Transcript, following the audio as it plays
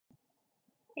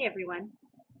Hey everyone,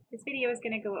 this video is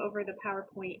going to go over the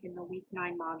PowerPoint in the Week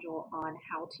 9 module on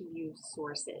how to use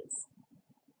sources.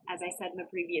 As I said in the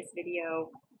previous video,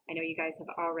 I know you guys have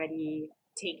already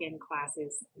taken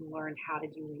classes and learned how to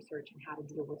do research and how to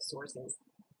deal with sources.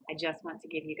 I just want to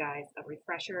give you guys a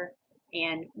refresher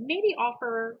and maybe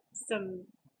offer some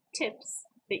tips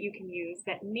that you can use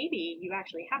that maybe you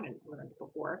actually haven't learned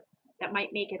before that might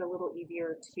make it a little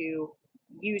easier to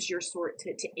use your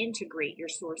to integrate your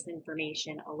source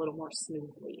information a little more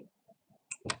smoothly.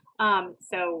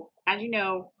 So as you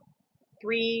know,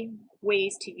 3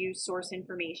 ways to use source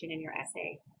information in your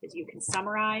essay is you can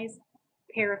summarize,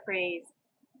 paraphrase,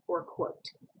 or quote,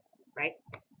 right?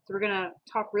 So we're going to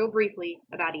talk real briefly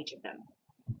about each of them.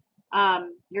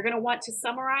 You're going to want to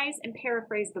summarize and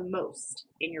paraphrase the most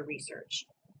in your research.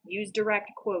 Use direct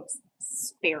quotes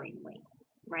sparingly,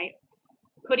 right?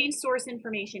 Putting source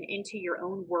information into your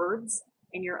own words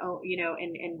and your own,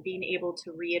 and being able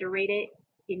to reiterate it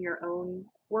in your own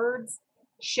words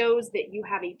shows that you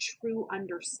have a true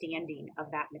understanding of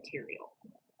that material.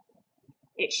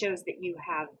 It shows that you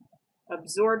have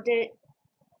absorbed it,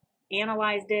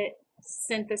 analyzed it,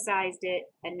 synthesized it,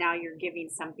 and now you're giving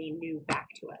something new back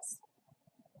to us,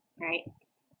 right?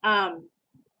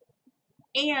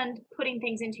 And putting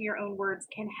things into your own words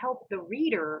can help the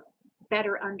reader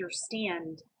better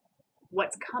understand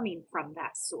what's coming from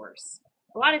that source.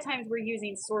 A lot of times we're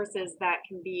using sources that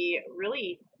can be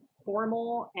really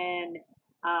formal and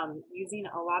using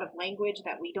a lot of language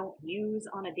that we don't use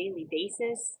on a daily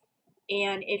basis.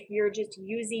 And if you're just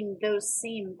using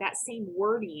that same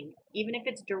wording, even if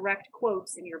it's direct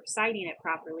quotes and you're citing it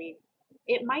properly,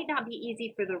 it might not be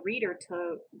easy for the reader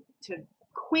to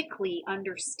quickly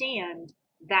understand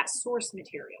that source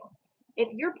material. If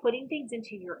you're putting things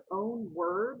into your own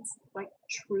words, like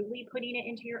truly putting it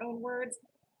into your own words,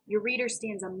 your reader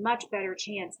stands a much better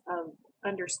chance of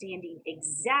understanding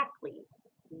exactly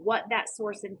what that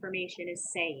source information is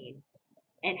saying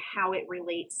and how it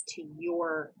relates to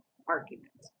your argument,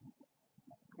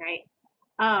 right?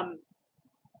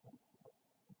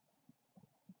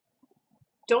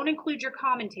 Don't include your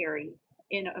commentary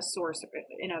in a source,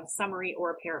 in a summary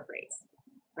or a paraphrase,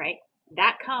 right?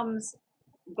 That comes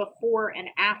before and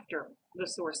after the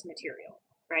source material,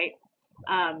 right?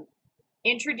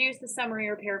 Introduce the summary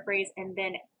or paraphrase, and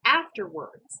then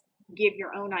afterwards give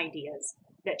your own ideas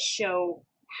that show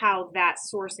how that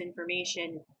source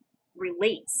information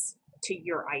relates to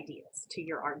your ideas, to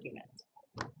your argument.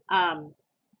 And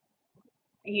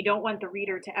you don't want the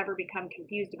reader to ever become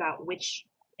confused about which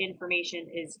information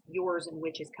is yours and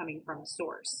which is coming from a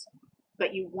source.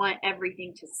 But you want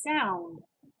everything to sound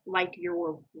like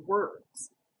your words.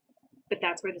 But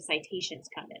that's where the citations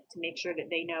come in, to make sure that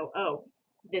they know, oh,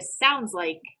 this sounds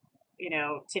like,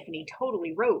 Tiffany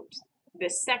totally wrote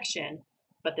this section,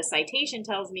 but the citation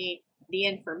tells me the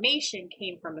information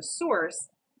came from a source,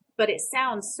 but it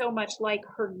sounds so much like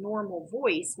her normal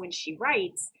voice when she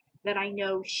writes that I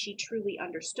know she truly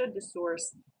understood the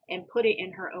source and put it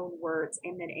in her own words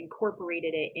and then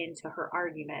incorporated it into her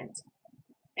argument.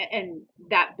 And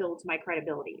that builds my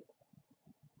credibility,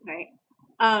 right?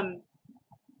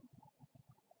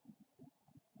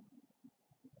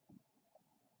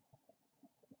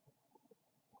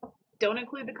 Don't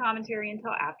include the commentary until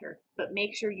after, but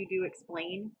make sure you do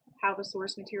explain how the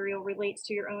source material relates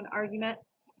to your own argument.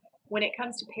 When it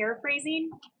comes to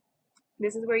paraphrasing,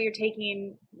 this is where you're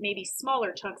taking maybe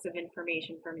smaller chunks of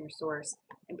information from your source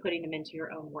and putting them into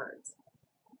your own words.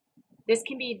 This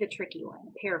can be the tricky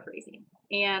one, paraphrasing.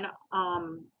 And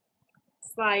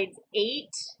slides 8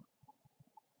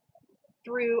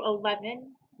 through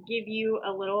 11 give you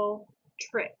a little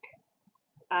trick,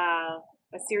 a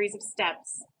series of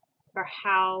steps for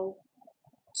how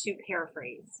to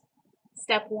paraphrase.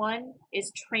 Step 1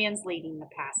 is translating the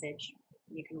passage.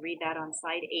 You can read that on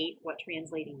slide 8, what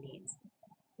translating means.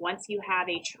 Once you have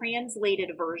a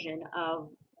translated version of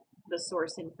the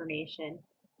source information,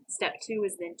 step 2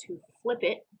 is then to flip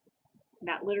it. And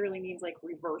that literally means like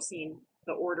reversing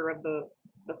the order of the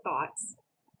thoughts.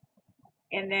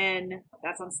 And then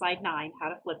that's on slide 9, how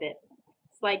to flip it.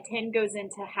 Slide 10 goes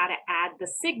into how to add the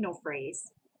signal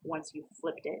phrase once you've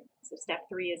flipped it. So step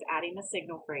 3 is adding the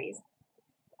signal phrase.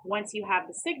 Once you have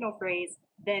the signal phrase,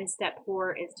 then step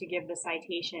 4 is to give the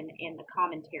citation and the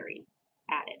commentary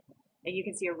added. And you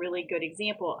can see a really good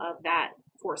example of that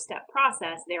 4-step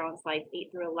process there on slides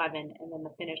 8 through 11, and then the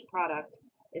finished product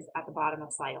is at the bottom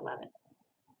of slide 11.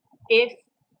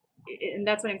 And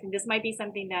that's what I'm saying, this might be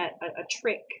something that, a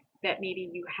trick that maybe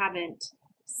you haven't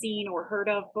seen or heard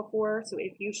of before. So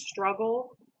if you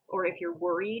struggle or if you're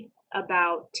worried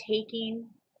about taking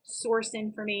source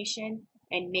information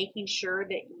and making sure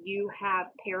that you have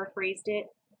paraphrased it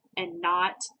and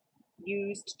not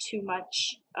used too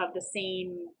much of the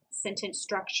same sentence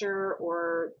structure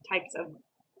or types of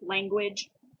language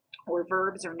or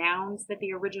verbs or nouns that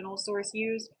the original source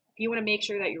used. If you want to make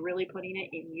sure that you're really putting it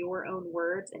in your own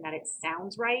words and that it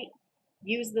sounds right,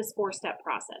 use this 4-step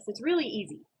process. It's really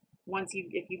easy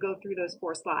if you go through those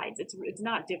 4 slides. It's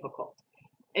not difficult.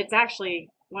 It's actually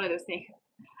one of those things.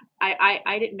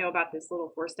 I didn't know about this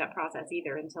little 4-step process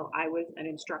either until I was an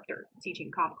instructor teaching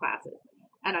comp classes.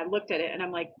 And I looked at it and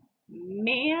I'm like,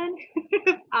 man,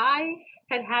 if I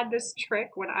had this trick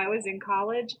when I was in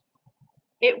college,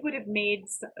 it would have made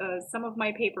some of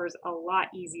my papers a lot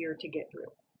easier to get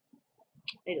through.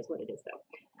 It is what it is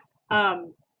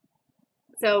though.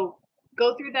 So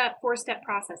go through that 4-step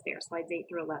process there, slides 8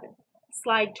 through 11.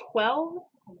 Slide 12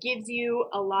 gives you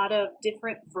a lot of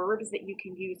different verbs that you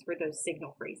can use for those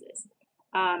signal phrases.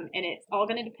 And it's all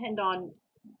going to depend on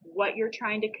what you're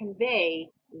trying to convey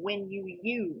when you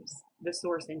use the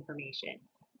source information.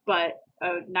 But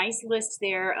a nice list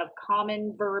there of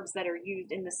common verbs that are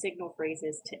used in the signal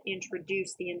phrases to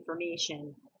introduce the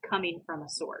information coming from a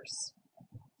source.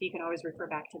 So you can always refer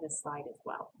back to this slide as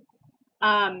well.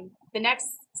 The next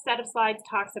set of slides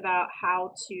talks about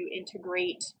how to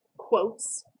integrate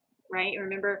quotes, right?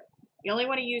 Remember, you only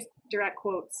want to use direct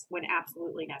quotes when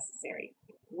absolutely necessary.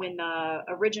 When the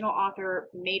original author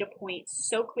made a point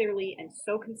so clearly and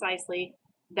so concisely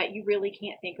that you really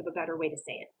can't think of a better way to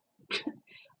say it.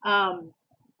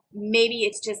 Maybe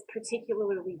it's just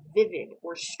particularly vivid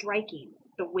or striking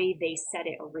the way they said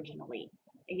it originally,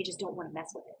 and you just don't want to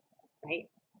mess with it, right?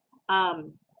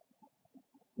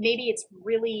 Maybe it's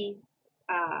really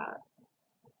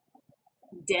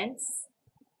dense,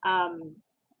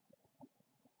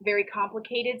 very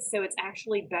complicated, so it's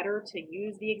actually better to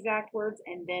use the exact words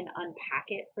and then unpack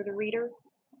it for the reader.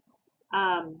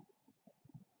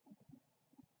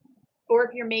 Or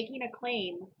if you're making a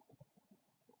claim,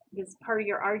 this is part of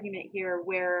your argument here,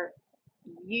 where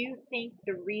you think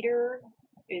the reader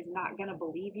is not going to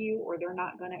believe you or they're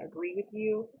not going to agree with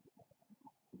you,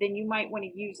 then you might want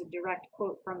to use a direct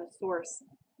quote from a source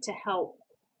to help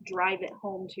drive it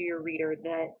home to your reader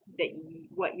that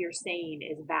what you're saying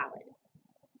is valid.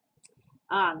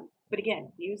 But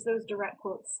again, use those direct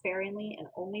quotes sparingly and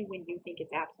only when you think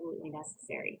it's absolutely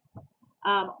necessary.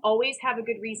 Always have a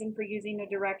good reason for using a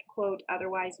direct quote,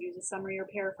 otherwise use a summary or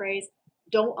paraphrase.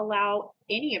 Don't allow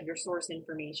any of your source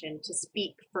information to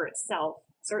speak for itself,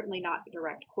 certainly not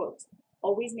direct quotes.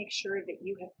 Always make sure that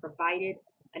you have provided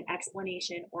an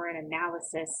explanation or an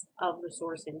analysis of the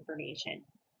source information.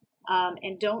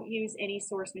 And don't use any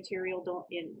source material,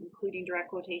 including direct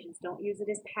quotations, don't use it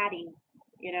as padding.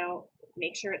 You know,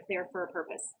 make sure it's there for a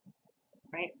purpose,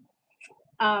 right?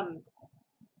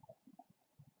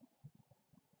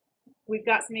 We've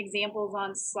got some examples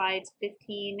on slides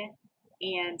 15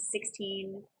 and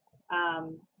 16,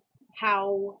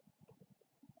 how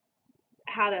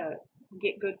to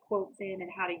get good quotes in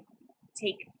and how to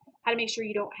make sure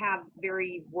you don't have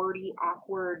very wordy,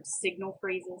 awkward signal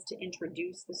phrases to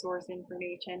introduce the source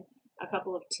information. A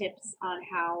couple of tips on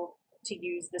how to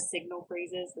use the signal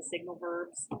phrases, the signal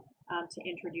verbs, to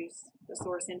introduce the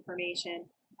source information.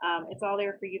 It's all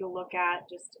there for you to look at.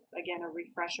 Just, again, a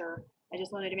refresher. I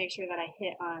just wanted to make sure that I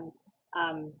hit on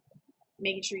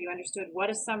making sure you understood what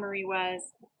a summary was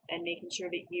and making sure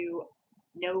that you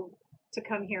know to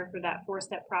come here for that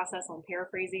 4-step process on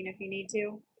paraphrasing if you need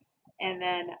to. And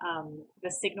then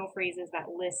the signal phrases, that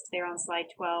list there on slide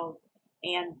 12,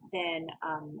 and then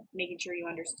making sure you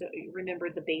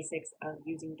remembered the basics of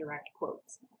using direct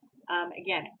quotes.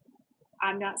 Again,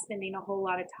 I'm not spending a whole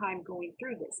lot of time going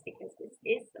through this because this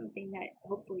is something that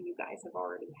hopefully you guys have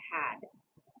already had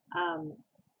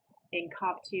in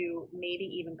Comp 2, maybe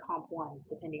even Comp 1,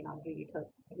 depending on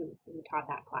who taught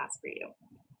that class for you.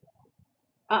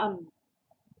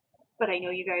 But I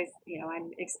know you guys, I'm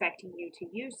expecting you to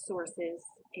use sources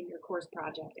in your course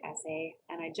project essay,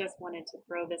 and I just wanted to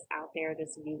throw this out there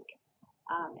this week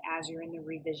as you're in the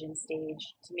revision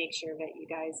stage to make sure that you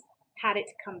guys had it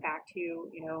to come back to,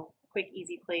 quick,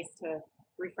 easy place to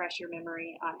refresh your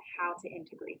memory on how to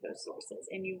integrate those sources.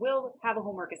 And you will have a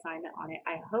homework assignment on it.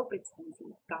 I hope it's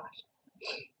easy. Gosh.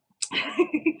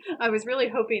 I was really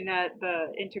hoping that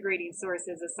the integrating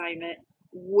sources assignment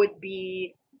would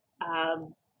be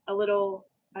a little,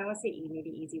 I don't want to say maybe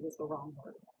easy was the wrong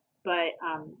word, but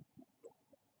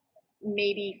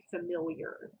maybe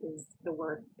familiar is the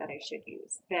word that I should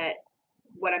use. That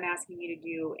what I'm asking you to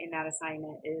do in that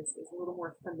assignment is a little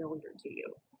more familiar to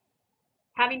you.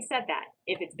 Having said that,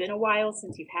 if it's been a while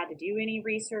since you've had to do any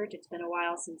research, it's been a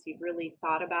while since you've really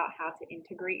thought about how to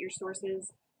integrate your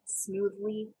sources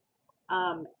smoothly,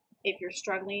 um, if you're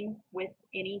struggling with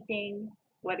anything,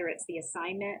 whether it's the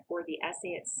assignment or the essay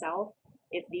itself,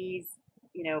 if these,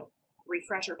 you know,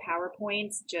 refresher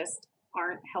PowerPoints just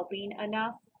aren't helping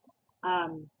enough,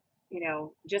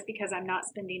 just because I'm not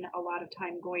spending a lot of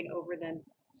time going over them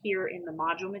here in the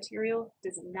module material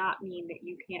does not mean that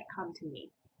you can't come to me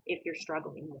if you're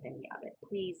struggling with any of it.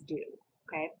 Please do,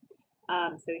 okay?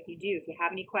 So if you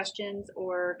have any questions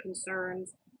or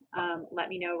concerns, let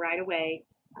me know right away.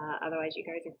 Otherwise, you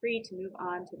guys are free to move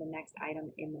on to the next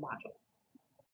item in the module.